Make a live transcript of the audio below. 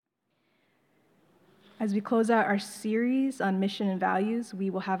As we close out our series on mission and values, we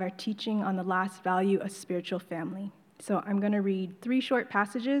will have our teaching on the last value, a spiritual family. So I'm going to read 3 short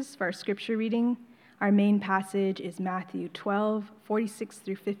passages for our scripture reading. Our main passage is Matthew 12, 46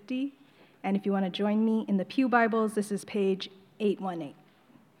 through 50. And if you want to join me in the Pew Bibles, this is page 818.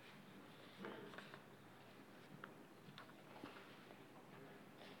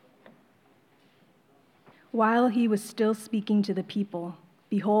 While he was still speaking to the people,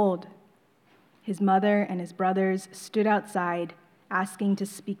 behold, his mother and his brothers stood outside, asking to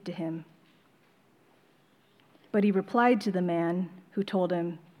speak to him. But he replied to the man who told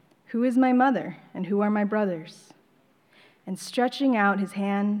him, "Who is my mother, and who are my brothers?" And stretching out his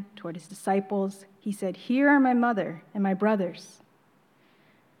hand toward his disciples, he said, "Here are my mother and my brothers.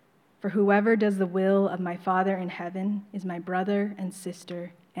 For whoever does the will of my Father in heaven is my brother and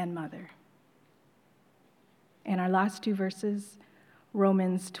sister and mother." And our last 2 verses,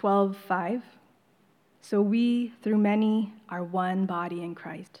 Romans 12:5. So we, through many, are one body in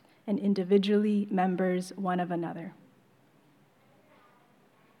Christ, and individually members one of another.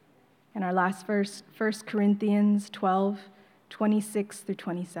 And our last verse, 1 Corinthians 12, 26 through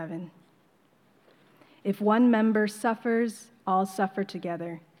 27. If one member suffers, all suffer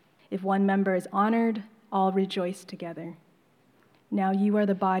together. If one member is honored, all rejoice together. Now you are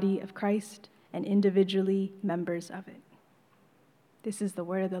the body of Christ, and individually members of it. This is the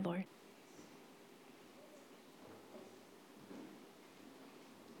word of the Lord.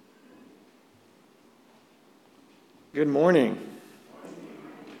 Good morning.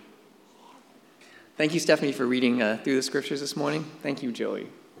 Thank you, Stephanie, for reading through the scriptures this morning. Thank you, Joey,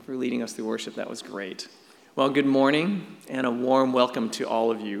 for leading us through worship. That was great. Well, good morning, and a warm welcome to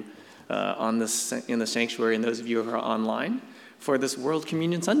all of you in the sanctuary, and those of you who are online for this World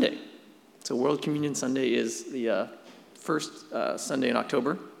Communion Sunday. So World Communion Sunday is the first Sunday in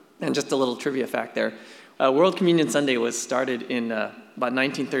October. And just a little trivia fact there. World Communion Sunday was started in about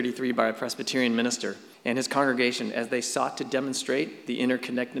 1933 by a Presbyterian minister and his congregation as they sought to demonstrate the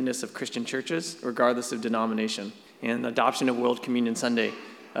interconnectedness of Christian churches, regardless of denomination. And the adoption of World Communion Sunday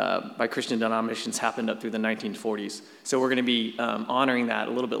by Christian denominations happened up through the 1940s. So we're going to be honoring that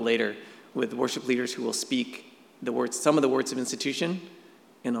a little bit later with worship leaders who will speak some of the words of institution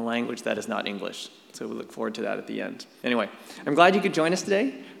in a language that is not English. So we look forward to that at the end. Anyway, I'm glad you could join us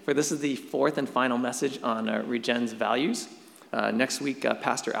today, for this is the 4th and final message on Regen's values. Next week,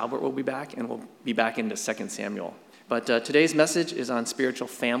 Pastor Albert will be back, and we'll be back into 2 Samuel. But today's message is on spiritual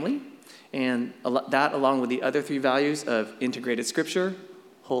family, and that, along with the other 3 values of integrated scripture,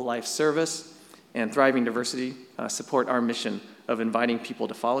 whole life service, and thriving diversity, support our mission of inviting people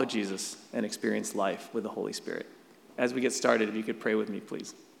to follow Jesus and experience life with the Holy Spirit. As we get started, if you could pray with me,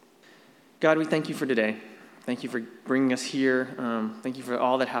 please. God, we thank you for today. Thank you for bringing us here. Thank you for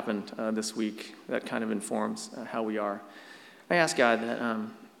all that happened this week that kind of informs how we are. I ask, God, that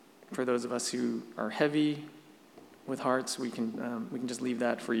for those of us who are heavy with hearts, we can just leave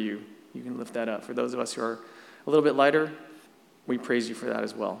that for you. You can lift that up. For those of us who are a little bit lighter, we praise you for that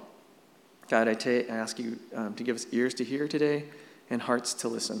as well. God, I ask you to give us ears to hear today and hearts to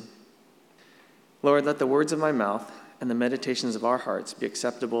listen. Lord, let the words of my mouth and the meditations of our hearts be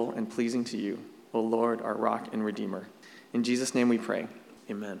acceptable and pleasing to you, O Lord, our rock and redeemer. In Jesus' name we pray.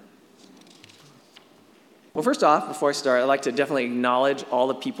 Amen. Well, first off, before I start, I'd like to definitely acknowledge all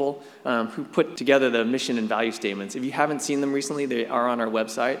the people who put together the mission and value statements. If you haven't seen them recently, they are on our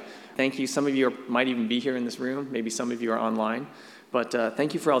website. Thank you. Some of you might even be here in this room. Maybe some of you are online. But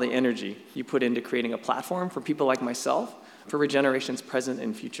thank you for all the energy you put into creating a platform for people like myself for Regeneration's present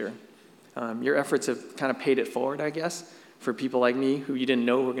and future. Your efforts have kind of paid it forward, I guess, for people like me who you didn't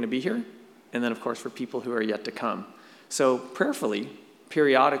know were going to be here, and then, of course, for people who are yet to come. So prayerfully,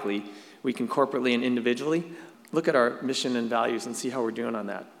 periodically, we can corporately and individually look at our mission and values and see how we're doing on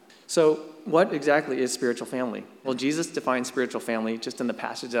that. So what exactly is spiritual family? Well, Jesus defined spiritual family just in the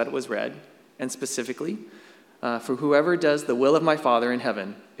passage that it was read, and specifically, for whoever does the will of my Father in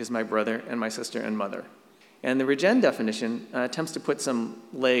heaven is my brother and my sister and mother. And the Regen definition attempts to put some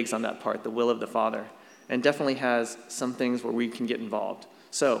legs on that part, the will of the Father, and definitely has some things where we can get involved.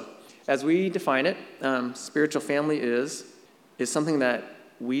 So, as we define it, spiritual family is something that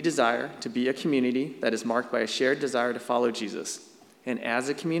we desire to be a community that is marked by a shared desire to follow Jesus. And as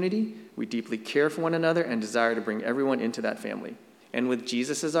a community, we deeply care for one another and desire to bring everyone into that family. And with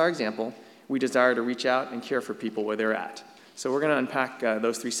Jesus as our example, we desire to reach out and care for people where they're at. So we're going to unpack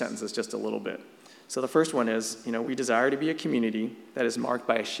those 3 sentences just a little bit. So the first one is, we desire to be a community that is marked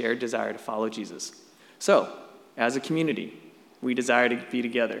by a shared desire to follow Jesus. So, as a community, we desire to be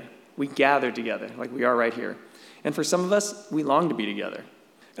together. We gather together like we are right here. And for some of us, we long to be together.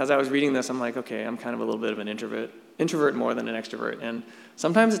 as I was reading this, I'm like, okay, I'm kind of a little bit of an introvert more than an extrovert. And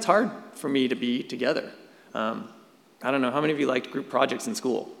sometimes it's hard for me to be together. I don't know, how many of you liked group projects in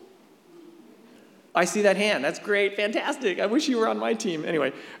school? I see that hand. That's great. Fantastic. I wish you were on my team.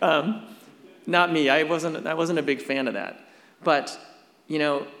 Anyway, not me. I wasn't a big fan of that. But,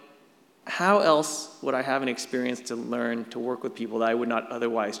 how else would I have an experience to learn to work with people that I would not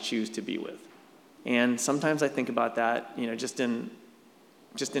otherwise choose to be with? And sometimes I think about that, just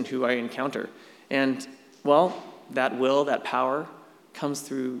in who I encounter. And, that power comes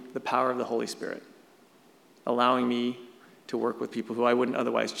through the power of the Holy Spirit, allowing me to work with people who I wouldn't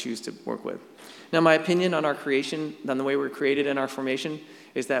otherwise choose to work with. Now, my opinion on our creation, on the way we're created in our formation,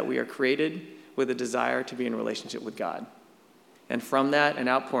 is that we are created with a desire to be in relationship with God. And from that, an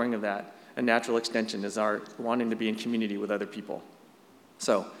outpouring of that, a natural extension is our wanting to be in community with other people.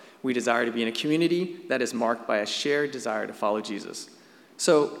 So we desire to be in a community that is marked by a shared desire to follow Jesus.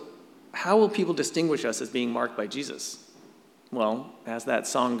 So how will people distinguish us as being marked by Jesus? Well, as that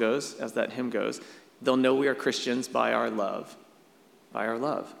song goes, as that hymn goes, they'll know we are Christians by our love. By our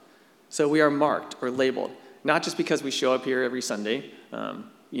love. So we are marked or labeled, not just because we show up here every Sunday,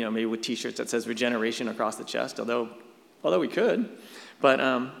 maybe with T-shirts that says Regeneration across the chest, although we could. But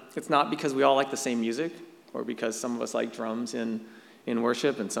it's not because we all like the same music, or because some of us like drums in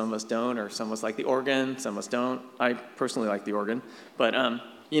worship and some of us don't, or some of us like the organ, some of us don't. I personally like the organ. But,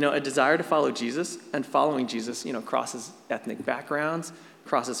 a desire to follow Jesus, and following Jesus, crosses ethnic backgrounds,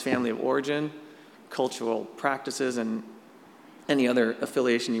 crosses family of origin, cultural practices, and any other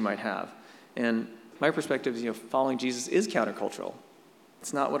affiliation you might have. And my perspective is, following Jesus is countercultural.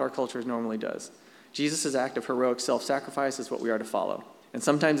 It's not what our culture normally does. Jesus' act of heroic self-sacrifice is what we are to follow. And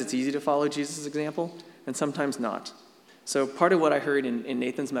sometimes it's easy to follow Jesus' example, and sometimes not. So part of what I heard in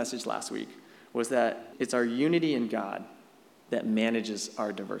Nathan's message last week was that it's our unity in God that manages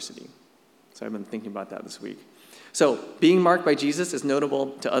our diversity. So I've been thinking about that this week. So being marked by Jesus is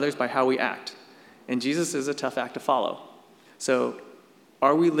notable to others by how we act. And Jesus is a tough act to follow. So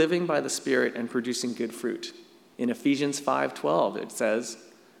are we living by the Spirit and producing good fruit? In Ephesians 5:12, it says,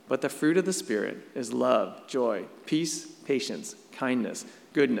 "But the fruit of the Spirit is love, joy, peace, patience, kindness,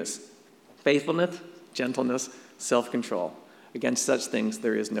 goodness, faithfulness, gentleness, self-control. Against such things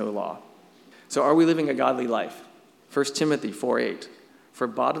there is no law." So are we living a godly life? 1 Timothy 4:8, "For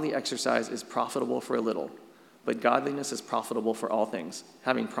bodily exercise is profitable for a little, but godliness is profitable for all things,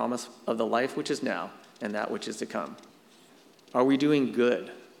 having promise of the life which is now and that which is to come." Are we doing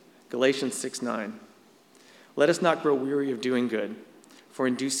good? Galatians 6:9, "Let us not grow weary of doing good, for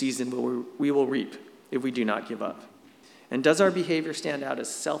in due season we will reap if we do not give up." And does our behavior stand out as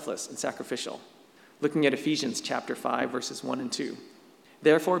selfless and sacrificial? Looking at Ephesians chapter 5, verses 1 and 2.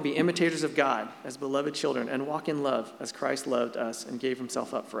 "Therefore be imitators of God as beloved children, and walk in love as Christ loved us and gave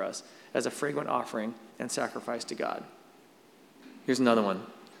himself up for us as a fragrant offering and sacrifice to God." Here's another one.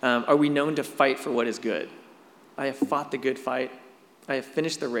 Are we known to fight for what is good? "I have fought the good fight. I have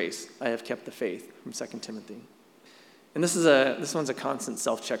finished the race. I have kept the faith," from 2 Timothy. And this one's a constant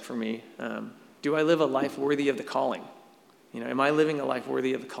self-check for me. Do I live a life worthy of the calling? Am I living a life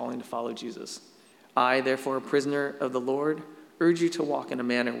worthy of the calling to follow Jesus? "I, therefore, a prisoner of the Lord, urge you to walk in a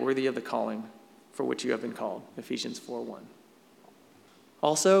manner worthy of the calling for which you have been called." Ephesians 4:1.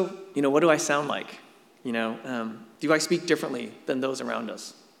 Also, what do I sound like? Do I speak differently than those around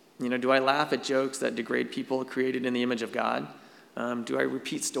us? Do I laugh at jokes that degrade people created in the image of God? Do I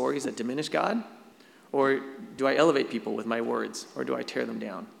repeat stories that diminish God? Or do I elevate people with my words, or do I tear them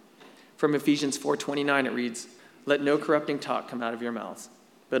down? From Ephesians 4:29, it reads, "Let no corrupting talk come out of your mouths,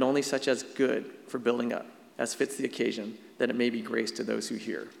 but only such as good for building up, as fits the occasion, that it may be grace to those who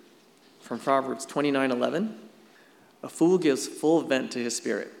hear." From Proverbs 29:11, "A fool gives full vent to his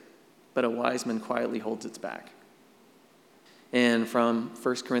spirit, but a wise man quietly holds its back." And from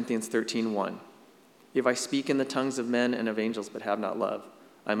 1 Corinthians 13:1, "If I speak in the tongues of men and of angels but have not love,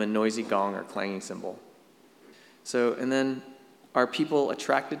 I'm a noisy gong or clanging cymbal." So, and then, are people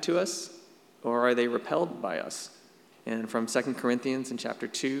attracted to us, or are they repelled by us? And from 2 Corinthians in chapter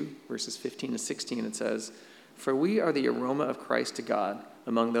 2, verses 15 to 16, it says, "For we are the aroma of Christ to God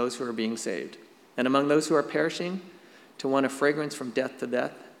among those who are being saved. And among those who are perishing, to one a fragrance from death to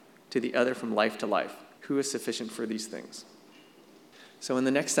death, to the other from life to life. Who is sufficient for these things?" So in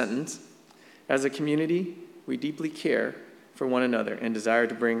the next sentence, as a community, we deeply care for one another and desire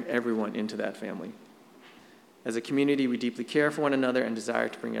to bring everyone into that family. As a community, we deeply care for one another and desire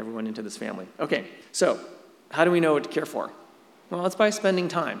to bring everyone into this family. Okay, so how do we know what to care for? Well, it's by spending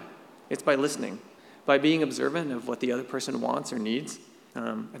time. It's by listening, by being observant of what the other person wants or needs.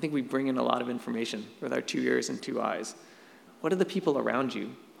 I think we bring in a lot of information with our 2 ears and 2 eyes. what do the people around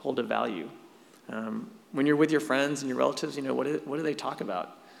you hold of value? When you're with your friends and your relatives, what do they talk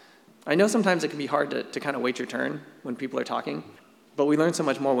about? I know sometimes it can be hard to kind of wait your turn when people are talking, but we learn so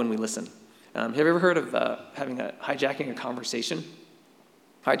much more when we listen. Have you ever heard of hijacking a conversation?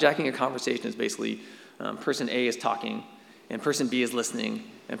 Hijacking a conversation is basically person A is talking, and person B is listening,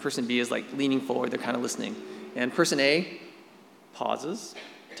 and person B is like leaning forward, they're kind of listening. And person A pauses,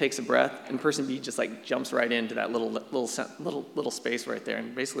 takes a breath, and person B just like jumps right into that little space right there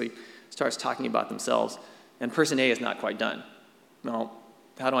and basically starts talking about themselves, and person A is not quite done. Well,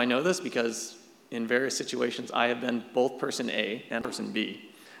 how do I know this? Because in various situations, I have been both person A and person B.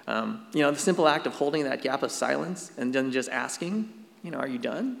 The simple act of holding that gap of silence and then just asking, are you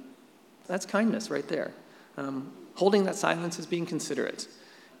done? That's kindness right there. Holding that silence is being considerate.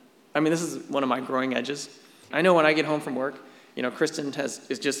 This is one of my growing edges. I know when I get home from work, Kristen has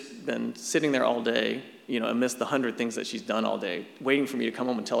just been sitting there all day, amidst the 100 things that she's done all day, waiting for me to come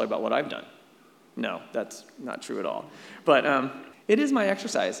home and tell her about what I've done. No, that's not true at all. But it is my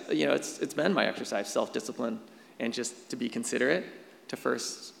exercise. It's been my exercise, self-discipline, and just to be considerate, to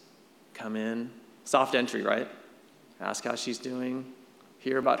first come in, soft entry, right? Ask how she's doing,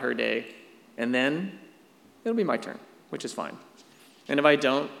 hear about her day, and then it'll be my turn, which is fine. And if I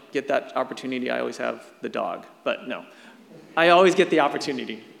don't get that opportunity, I always have the dog. But no, I always get the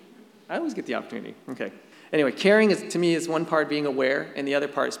opportunity. Okay. Anyway, caring to me is one part being aware, and the other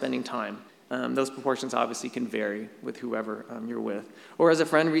part is spending time. Those proportions obviously can vary with whoever you're with. Or as a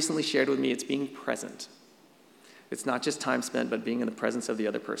friend recently shared with me, it's being present. It's not just time spent, but being in the presence of the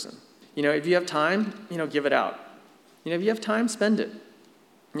other person. If you have time, give it out. If you have time, spend it.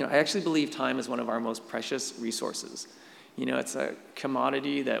 I actually believe time is one of our most precious resources. It's a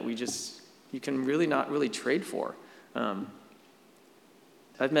commodity that you can really not really trade for.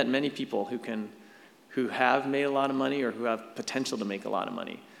 I've met many people who have made a lot of money or who have potential to make a lot of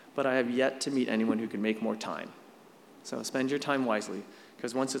money, but I have yet to meet anyone who can make more time. So spend your time wisely,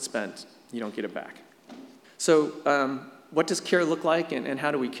 because once it's spent, you don't get it back. So what does care look like, and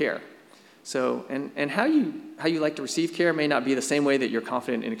how do we care? So, and how you like to receive care may not be the same way that you're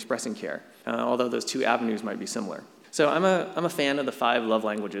confident in expressing care, although those two avenues might be similar. So I'm a fan of the 5 love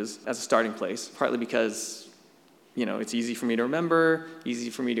languages as a starting place, partly because it's easy for me to remember,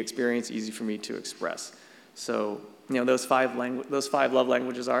 easy for me to experience, easy for me to express. So those 5 love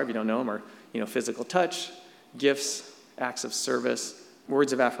languages are, if you don't know them, are physical touch, gifts, acts of service,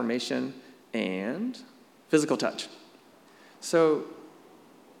 words of affirmation, and physical touch. So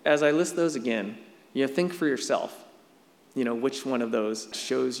as I list those again, think for yourself, which one of those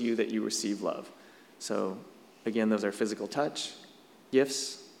shows you that you receive love. So again, those are physical touch,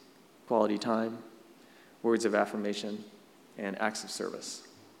 gifts, quality time, words of affirmation, and acts of service.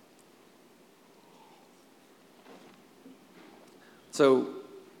 So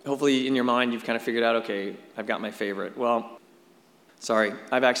hopefully in your mind you've kind of figured out, okay, I've got my favorite. Well, sorry,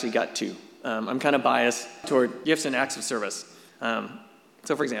 I've actually got 2. I'm kind of biased toward gifts and acts of service.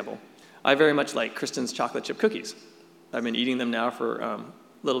 So for example, I very much like Kristen's chocolate chip cookies. I've been eating them now for a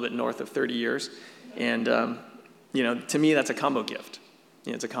little bit north of 30 years. And, to me, that's a combo gift.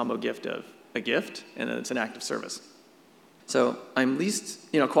 It's a combo gift of a gift, and then it's an act of service. So I'm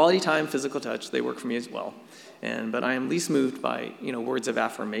least, quality time, physical touch, they work for me as well. But I am least moved by, words of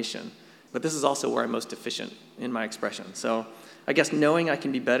affirmation. But this is also where I'm most deficient in my expression. So I guess knowing I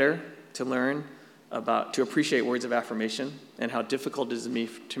can be better to learn to appreciate words of affirmation and how difficult it is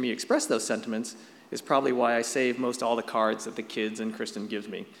to me express those sentiments is probably why I save most all the cards that the kids and Kristen gives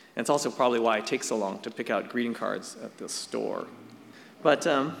me. And it's also probably why it takes so long to pick out greeting cards at the store. But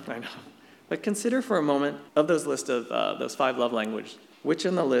I know. But consider for a moment, of those list of those 5 love languages, which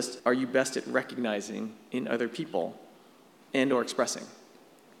on the list are you best at recognizing in other people and or expressing?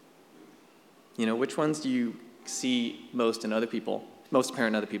 Which ones do you see most in other people, most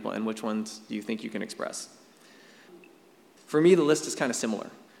apparent in other people, and which ones do you think you can express? For me, the list is kind of similar.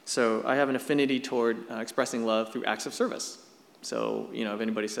 So I have an affinity toward expressing love through acts of service. So, if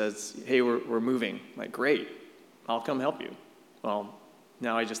anybody says, hey, we're moving, like, great, I'll come help you. Well,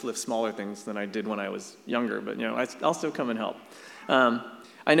 now I just lift smaller things than I did when I was younger, but, I'll still come and help.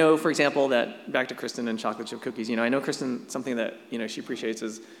 I know, for example, that, back to Kristen and chocolate chip cookies, I know Kristen, something that, she appreciates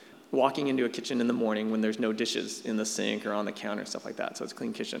is walking into a kitchen in the morning when there's no dishes in the sink or on the counter, stuff like that, so it's a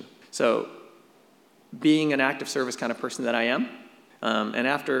clean kitchen. So being an act of service kind of person that I am, and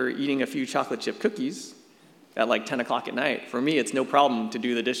after eating a few chocolate chip cookies at like 10 o'clock at night, for me, it's no problem to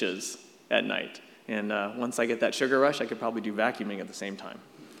do the dishes at night. And once I get that sugar rush, I could probably do vacuuming at the same time.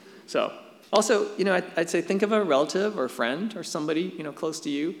 So also, I'd say think of a relative or friend or somebody, close to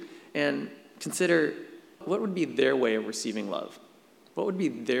you, and consider, what would be their way of receiving love? What would be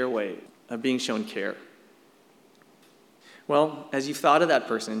their way of being shown care? Well, as you've thought of that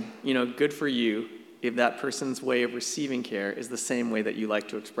person, good for you if that person's way of receiving care is the same way that you like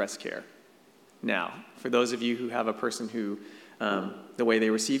to express care. Now, for those of you who have a person who the way they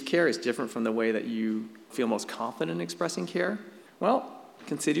receive care is different from the way that you feel most confident in expressing care, well,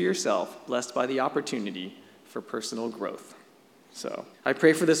 consider yourself blessed by the opportunity for personal growth. So I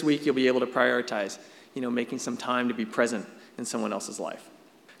pray for this week you'll be able to prioritize, making some time to be present in someone else's life.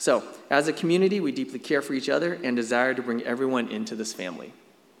 So as a community, we deeply care for each other and desire to bring everyone into this family.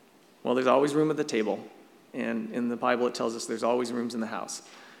 Well, there's always room at the table, and in the Bible it tells us there's always rooms in the house.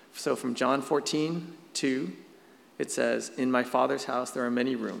 So from John 14:2, it says, "In my Father's house there are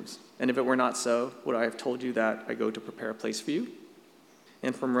many rooms, and if it were not so, would I have told you that I go to prepare a place for you?"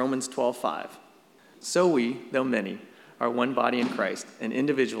 And from Romans 12:5, "So we, though many, are one body in Christ, and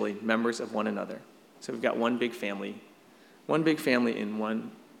individually members of one another." So we've got one big family in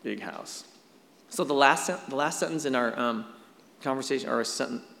one big house. So the last sentence in our conversation,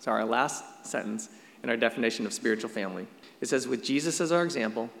 our last sentence in our definition of spiritual family, it says, "With Jesus as our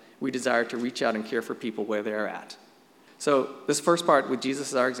example, we desire to reach out and care for people where they are at." So this first part, with Jesus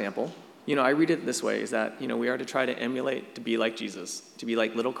as our example, I read it this way, is that, we are to try to emulate, to be like Jesus, to be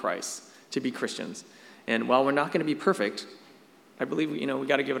like little Christ, to be Christians. And while we're not going to be perfect, I believe, we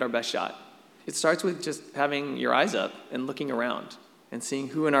got to give it our best shot. It starts with just having your eyes up and looking around and seeing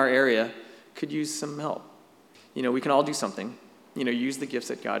who in our area could use some help. We can all do something. Use the gifts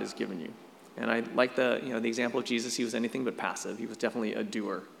that God has given you. And I like the example of Jesus. He was anything but passive. He was definitely a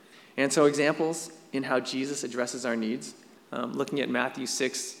doer. And so examples in how Jesus addresses our needs, looking at Matthew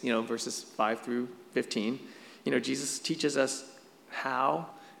 6, verses 5 through 15, Jesus teaches us how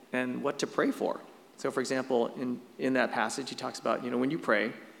and what to pray for. So, for example, in that passage, he talks about, when you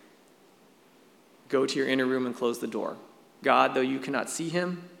pray, go to your inner room and close the door. God, though you cannot see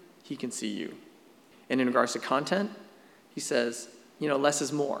him, he can see you. And in regards to content, he says, less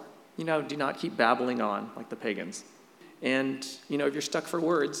is more. Do not keep babbling on like the pagans. And, if you're stuck for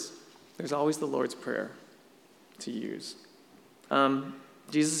words, there's always the Lord's Prayer to use.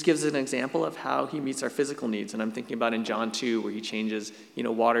 Jesus gives an example of how he meets our physical needs. And I'm thinking about in John 2, where he changes,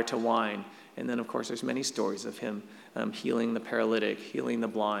 water to wine. And then, of course, there's many stories of him healing the paralytic, healing the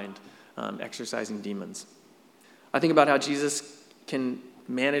blind, exorcising demons. I think about how Jesus can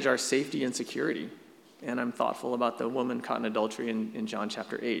manage our safety and security. And I'm thoughtful about the woman caught in adultery in John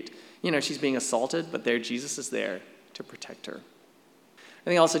chapter 8. She's being assaulted, but Jesus is there to protect her. I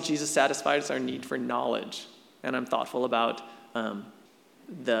think also Jesus satisfies our need for knowledge. And I'm thoughtful about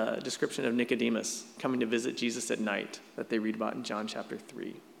the description of Nicodemus coming to visit Jesus at night that they read about in John chapter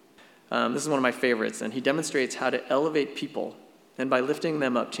 3. This is one of my favorites, and he demonstrates how to elevate people, and by lifting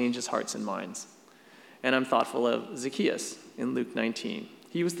them up, changes hearts and minds. And I'm thoughtful of Zacchaeus in Luke 19.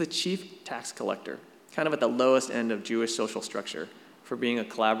 He was the chief tax collector, kind of at the lowest end of Jewish social structure, for being a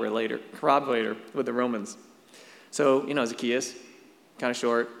collaborator with the Romans. So, Zacchaeus, kind of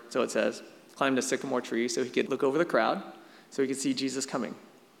short, so it says, climbed a sycamore tree so he could look over the crowd, so he could see Jesus coming.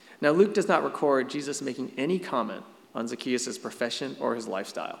 Now, Luke does not record Jesus making any comment on Zacchaeus' profession or his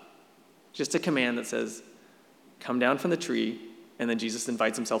lifestyle. Just a command that says, come down from the tree, and then Jesus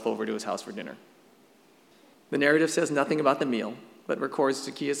invites himself over to his house for dinner. The narrative says nothing about the meal, but records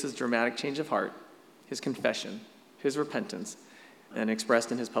Zacchaeus' dramatic change of heart, his confession, his repentance, and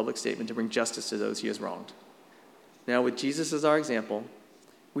expressed in his public statement to bring justice to those he has wronged. Now, with Jesus as our example,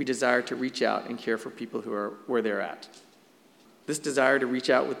 we desire to reach out and care for people who are where they're at. This desire to reach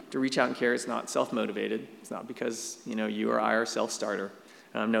out and care is not self-motivated. It's not because, you or I are self-starter.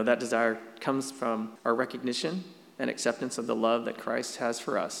 No, that desire comes from our recognition and acceptance of the love that Christ has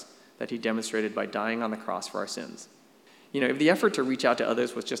for us, that he demonstrated by dying on the cross for our sins. If the effort to reach out to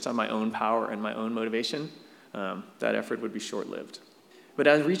others was just on my own power and my own motivation, that effort would be short-lived. But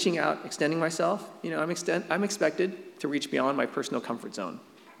as reaching out, extending myself, I'm expected to reach beyond my personal comfort zone.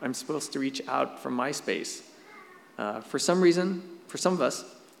 I'm supposed to reach out from my space. For some reason, for some of us,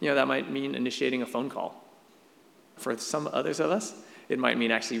 that might mean initiating a phone call. For some others of us, it might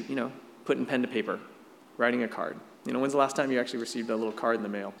mean actually, putting pen to paper, writing a card. When's the last time you actually received a little card in the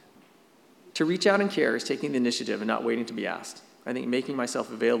mail? To reach out and care is taking the initiative and not waiting to be asked. I think making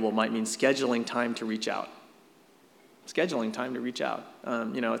myself available might mean scheduling time to reach out. Scheduling time to reach out.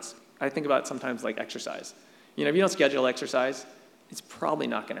 I think about it sometimes like exercise. If you don't schedule exercise, it's probably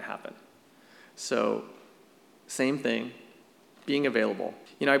not going to happen. So, same thing, being available.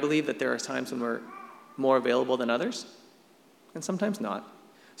 I believe that there are times when we're more available than others, and sometimes not.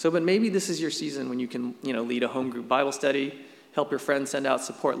 So, but maybe this is your season when you can, lead a home group Bible study. help your friends send out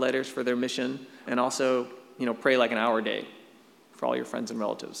support letters for their mission, and also, pray like an hour a day for all your friends and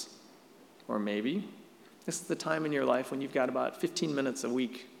relatives. Or maybe this is the time in your life when you've got about 15 minutes a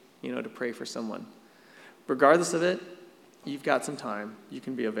week, to pray for someone. Regardless of it, you've got some time. You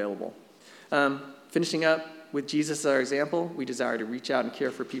can be available. Finishing up with Jesus as our example, we desire to reach out and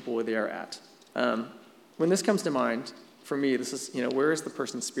care for people where they are at. When this comes to mind, for me, this is, where is the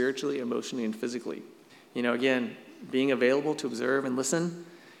person spiritually, emotionally, and physically? Again, being available to observe and listen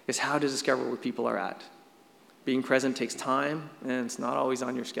is how to discover where people are at. Being present takes time, and it's not always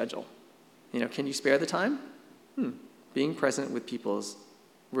on your schedule. Can you spare the time? Being present with people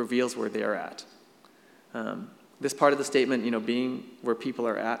reveals where they are at. This part of the statement, being where people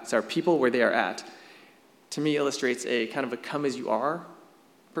are at, people where they are at, to me illustrates a kind of a come as you are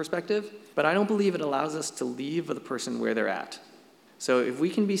perspective, but I don't believe it allows us to leave the person where they're at. So if we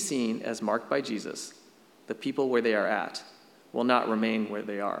can be seen as marked by Jesus, the people where they are at will not remain where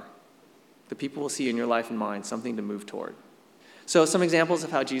they are. The people will see in your life and mine something to move toward. So some examples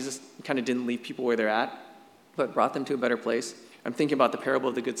of how Jesus kind of didn't leave people where they're at, but brought them to a better place. I'm thinking about the parable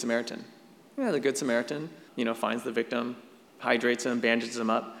of the Good Samaritan. The Good Samaritan, finds the victim, hydrates him, bandages him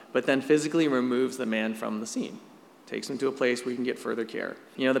up, but then physically removes the man from the scene, takes him to a place where he can get further care.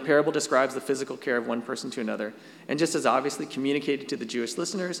 The parable describes the physical care of one person to another, and just as obviously communicated to the Jewish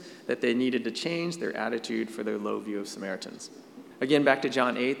listeners that they needed to change their attitude for their low view of Samaritans. Again, back to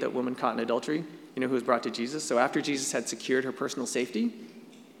John 8, that woman caught in adultery, who was brought to Jesus. So after Jesus had secured her personal safety,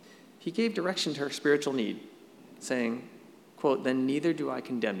 he gave direction to her spiritual need, saying, quote, "Then neither do I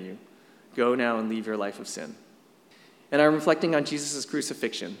condemn you. Go now and leave your life of sin." And I'm reflecting on Jesus'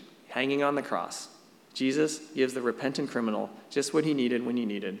 crucifixion, hanging on the cross. Jesus gives the repentant criminal just what he needed when he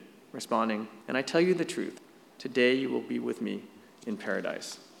needed, responding, "And I tell you the truth, today you will be with me in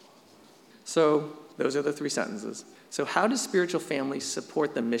paradise." So those are the three sentences. So how does spiritual family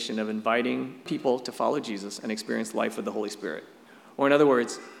support the mission of inviting people to follow Jesus and experience life with the Holy Spirit? Or in other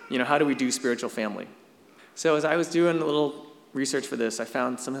words, how do we do spiritual family? So as I was doing a little research for this, I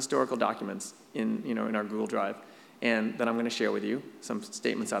found some historical documents in our Google Drive, and that I'm going to share with you, some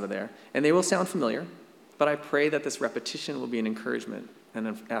statements out of there. And they will sound familiar, but I pray that this repetition will be an encouragement and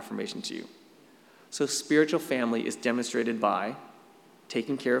an affirmation to you. So spiritual family is demonstrated by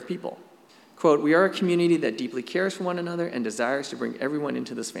taking care of people. Quote, "We are a community that deeply cares for one another and desires to bring everyone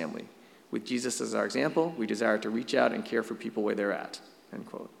into this family. With Jesus as our example, we desire to reach out and care for people where they're at." End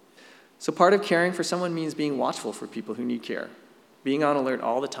quote. So part of caring for someone means being watchful for people who need care. Being on alert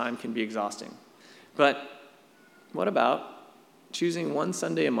all the time can be exhausting. But what about choosing one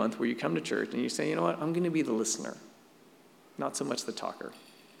Sunday a month where you come to church and you say, I'm going to be the listener, not so much the talker.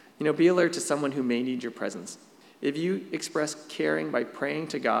 Be alert to someone who may need your presence. If you express caring by praying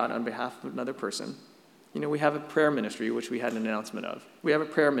to God on behalf of another person, we have a prayer ministry, which we had an announcement of. We have a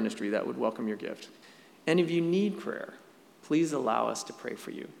prayer ministry that would welcome your gift. And if you need prayer, please allow us to pray for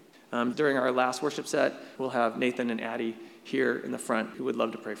you. During our last worship set, we'll have Nathan and Addie here in the front who would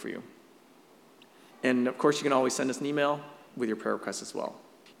love to pray for you. And of course, you can always send us an email with your prayer requests as well.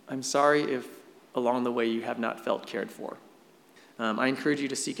 I'm sorry if along the way you have not felt cared for. I encourage you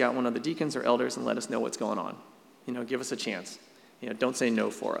to seek out one of the deacons or elders and let us know what's going on. Give us a chance. Don't say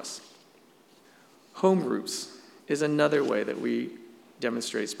no for us. Home groups is another way that we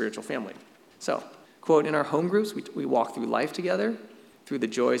demonstrate spiritual family. So, quote, "In our home groups, we walk through life together, through the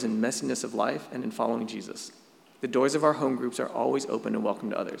joys and messiness of life, and in following Jesus. The doors of our home groups are always open and welcome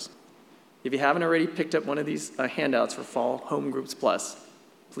to others." If you haven't already picked up one of these handouts for Fall Home Groups Plus,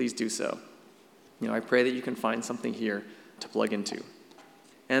 please do so. I pray that you can find something here to plug into.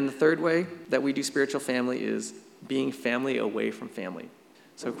 And the third way that we do spiritual family is being family away from family.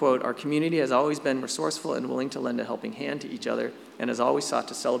 So, quote, "Our community has always been resourceful and willing to lend a helping hand to each other and has always sought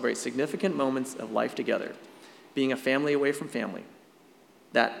to celebrate significant moments of life together, being a family away from family.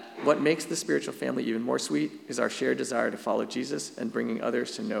 That what makes the spiritual family even more sweet is our shared desire to follow Jesus and bringing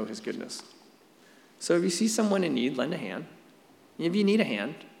others to know his goodness." So if you see someone in need, lend a hand. If you need a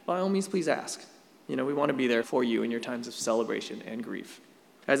hand, by all means, please ask. We want to be there for you in your times of celebration and grief.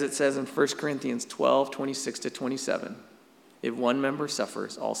 As it says in 1 Corinthians 12, 26 to 27, if one member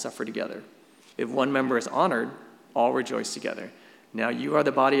suffers, all suffer together. If one member is honored, all rejoice together. Now you are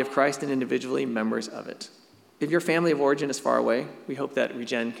the body of Christ and individually members of it. If your family of origin is far away, we hope that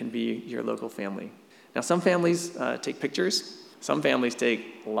Regen can be your local family. Now, some families take pictures. Some families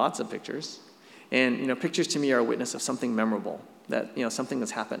take lots of pictures. And, pictures to me are a witness of something memorable, that, something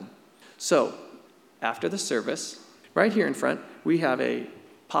has happened. So, after the service, right here in front, we have a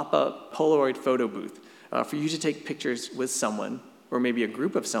pop-up Polaroid photo booth for you to take pictures with someone, or maybe a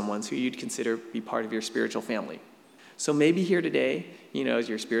group of someone who you'd consider be part of your spiritual family. So maybe here today, is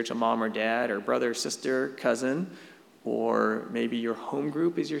your spiritual mom or dad or brother, sister, cousin, or maybe your home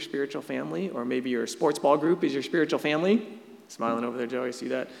group is your spiritual family, or maybe your sports ball group is your spiritual family. Smiling over there, Joey, see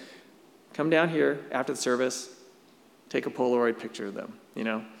that? Come down here after the service, take a Polaroid picture of them,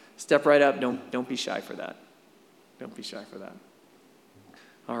 Step right up, don't be shy for that. Don't be shy for that.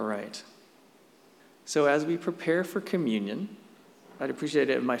 All right. So as we prepare for communion, I'd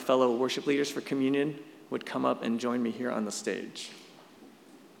appreciate it if my fellow worship leaders for communion would come up and join me here on the stage.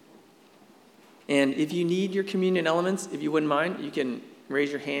 And if you need your communion elements, if you wouldn't mind, you can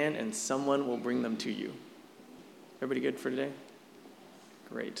raise your hand and someone will bring them to you. Everybody good for today?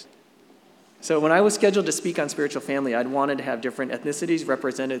 Great. So when I was scheduled to speak on spiritual family, I'd wanted to have different ethnicities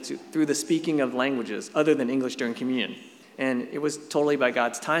represented through the speaking of languages other than English during communion. And it was totally by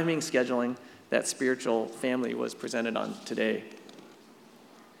God's timing, scheduling, that spiritual family was presented on today.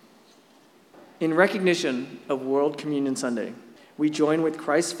 In recognition of World Communion Sunday, we join with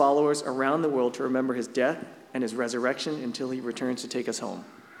Christ's followers around the world to remember his death and his resurrection until he returns to take us home.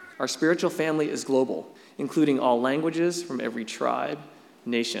 Our spiritual family is global, including all languages from every tribe,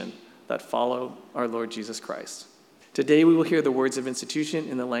 nation that follow our Lord Jesus Christ. Today we will hear the words of institution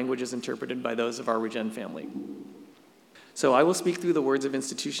in the languages interpreted by those of our Regen family. So I will speak through the words of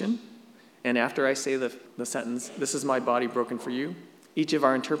institution, and after I say the sentence, "This is my body broken for you," each of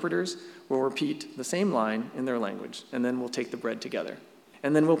our interpreters will repeat the same line in their language, and then we'll take the bread together.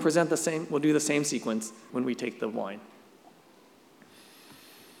 And then we'll do the same sequence when we take the wine.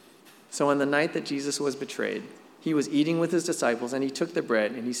 So on the night that Jesus was betrayed, he was eating with his disciples, and he took the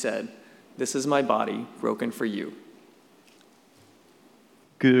bread, and he said, "This is my body broken for you."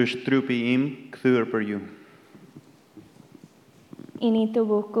 Ky është trupi im kthyer për ju. Ini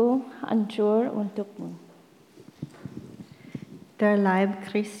tubuhku hancur untukmu. Der Leib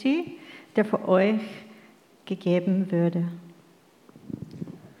Christi, der für euch gegeben würde.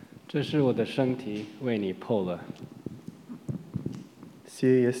 这是我的身体为你破了。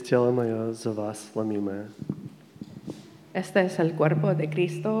 Сие есть тело мое за вас ломимое. Este es el cuerpo de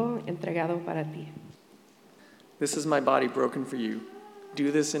Cristo entregado para ti. This is my body broken for you.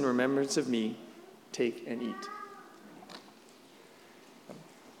 Do this in remembrance of me. Take and eat.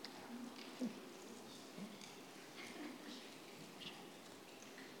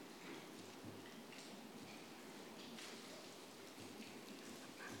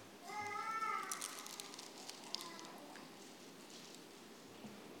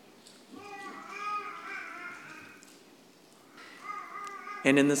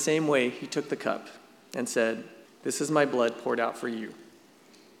 And in the same way, he took the cup and said, "This is my blood poured out for you."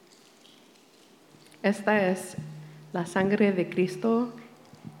 Esta es la sangre de Cristo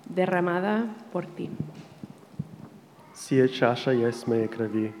derramada por ti. Сия чаша есть моей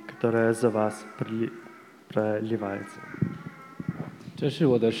крови, которая за вас проливается. 这是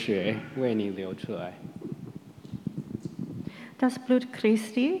我的血为你流出来。 Das Blut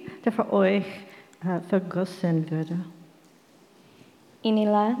Christi, der für euch vergossen würde.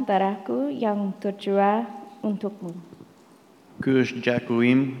 Inilah darahku yang tercurah untukmu. Ky është gjaku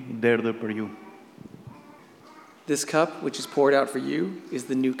im derdhur për ju. This cup, which is poured out for you, is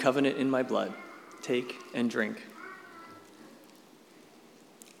the new covenant in my blood. Take and drink.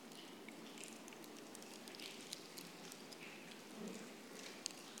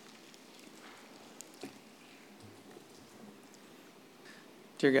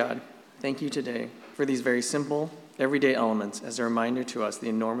 Dear God, thank you today for these very simple, everyday elements as a reminder to us the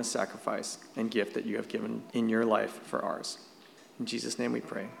enormous sacrifice and gift that you have given in your life for ours. In Jesus' name we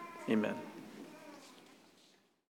pray. Amen.